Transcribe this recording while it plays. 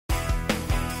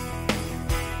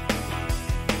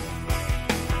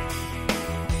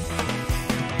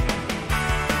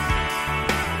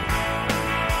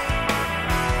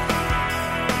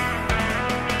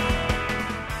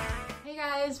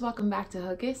welcome back to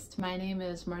Hookist. My name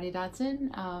is Marty Dodson,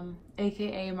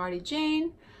 aka Marty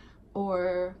Jane,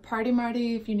 or Party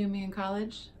Marty if you knew me in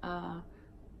college. Don't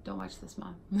watch this,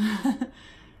 Mom.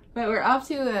 But we're off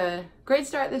to a great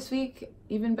start this week,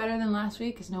 even better than last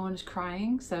week because no one's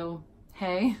crying, so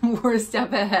hey, we're a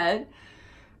step ahead.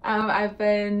 I've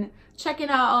been checking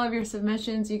out all of your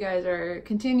submissions. You guys are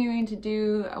continuing to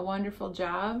do a wonderful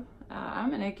job.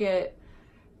 I'm gonna get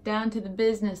down to the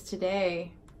business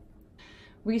today.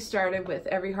 We started with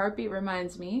Every Heartbeat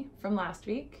Reminds Me from last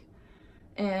week,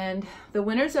 and the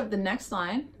winners of the next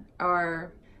line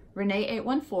are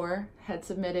Renee814 had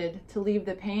submitted To Leave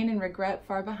the Pain and Regret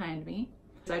Far Behind Me.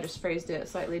 I just phrased it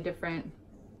slightly different.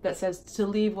 That says To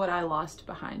Leave What I Lost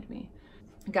Behind Me.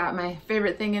 Got my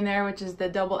favorite thing in there, which is the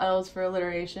double L's for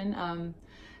alliteration.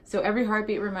 So Every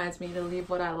Heartbeat Reminds Me to Leave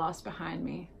What I Lost Behind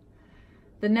Me.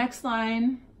 The next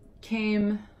line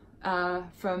came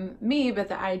from me, but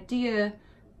the idea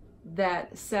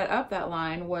that set up that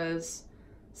line was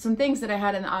some things that I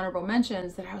had in the honorable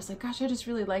mentions that I was like, gosh, I just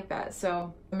really like that.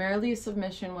 So Marilee's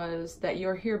submission was That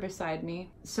You're Here Beside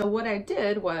Me. So what I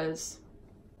did was,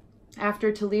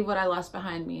 after To Leave What I Lost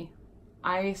Behind Me,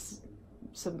 I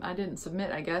didn't submit,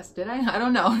 I guess, did I? I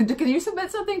don't know. Can you submit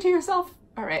something to yourself?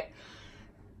 All right.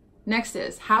 Next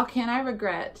is, How Can I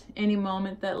Regret Any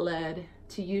Moment That Led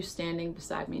to You Standing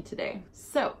Beside Me Today?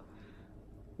 So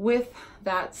with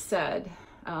that said,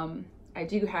 I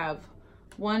do have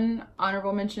one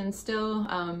honorable mention still,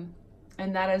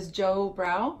 and that is Joe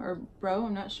Brow, or Bro,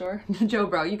 I'm not sure. Joe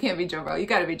Brow, you can't be Joe Brow, you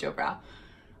gotta be Joe Brow.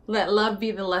 Let love be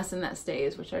the lesson that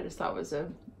stays, which I just thought was a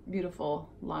beautiful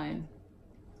line.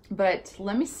 But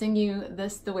let me sing you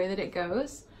this the way that it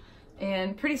goes.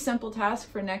 And pretty simple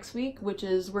task for next week, which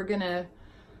is we're gonna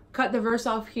cut the verse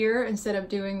off here instead of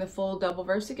doing the full double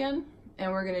verse again,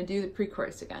 and we're gonna do the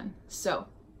pre-chorus again. So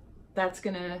that's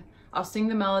gonna, I'll sing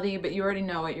the melody, but you already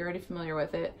know it, you're already familiar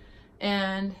with it.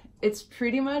 And it's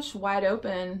pretty much wide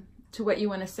open to what you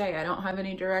wanna say. I don't have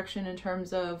any direction in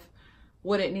terms of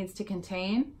what it needs to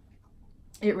contain.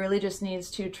 It really just needs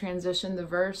to transition the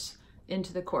verse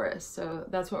into the chorus. So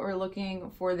that's what we're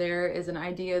looking for. There is an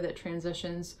idea that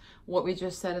transitions what we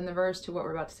just said in the verse to what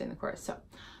we're about to say in the chorus. So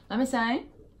let me sing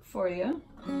for you.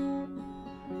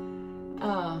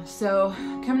 So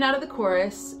coming out of the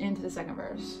chorus into the second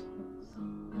verse.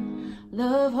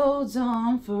 Love holds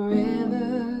on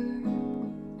forever,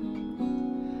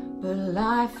 but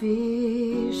life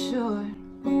is short.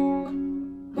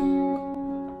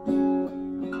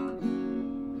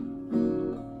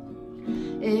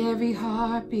 Every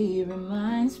heartbeat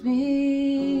reminds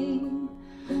me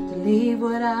to leave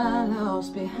what I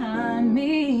lost behind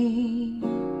me.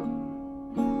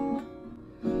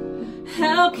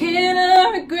 How can I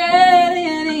regret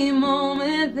any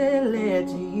moment that led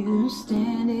to you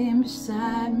standing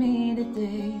beside me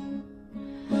today?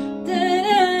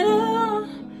 Da-da-da,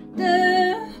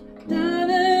 da-da-da,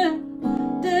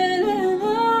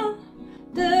 da-da-da,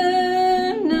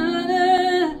 da-da-da.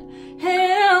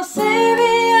 Hey, I'll say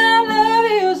that I love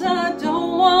you, so I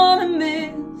don't want to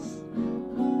miss.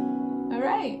 All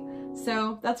right,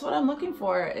 so that's what I'm looking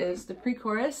for, is the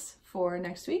pre-chorus for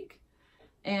next week.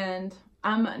 And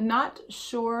I'm not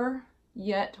sure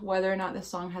yet whether or not this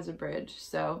song has a bridge,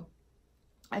 so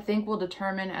I think we'll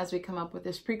determine as we come up with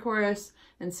this pre-chorus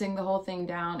and sing the whole thing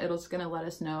down. It's gonna let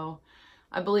us know.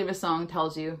 I believe a song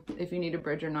tells you if you need a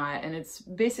bridge or not, and it's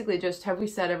basically just, have we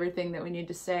said everything that we need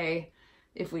to say?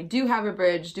 If we do have a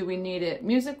bridge, do we need it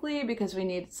musically because we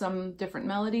need some different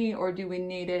melody, or do we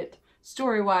need it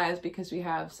story-wise because we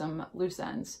have some loose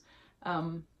ends?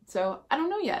 So I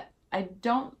don't know yet. I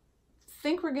don't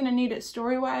think we're gonna need it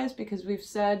story-wise because we've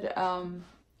said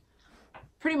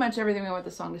pretty much everything we want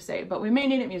the song to say, but we may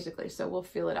need it musically, so we'll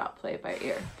feel it out, play it by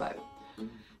ear. But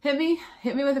hit me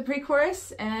with a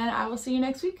pre-chorus, and I will see you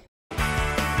next week.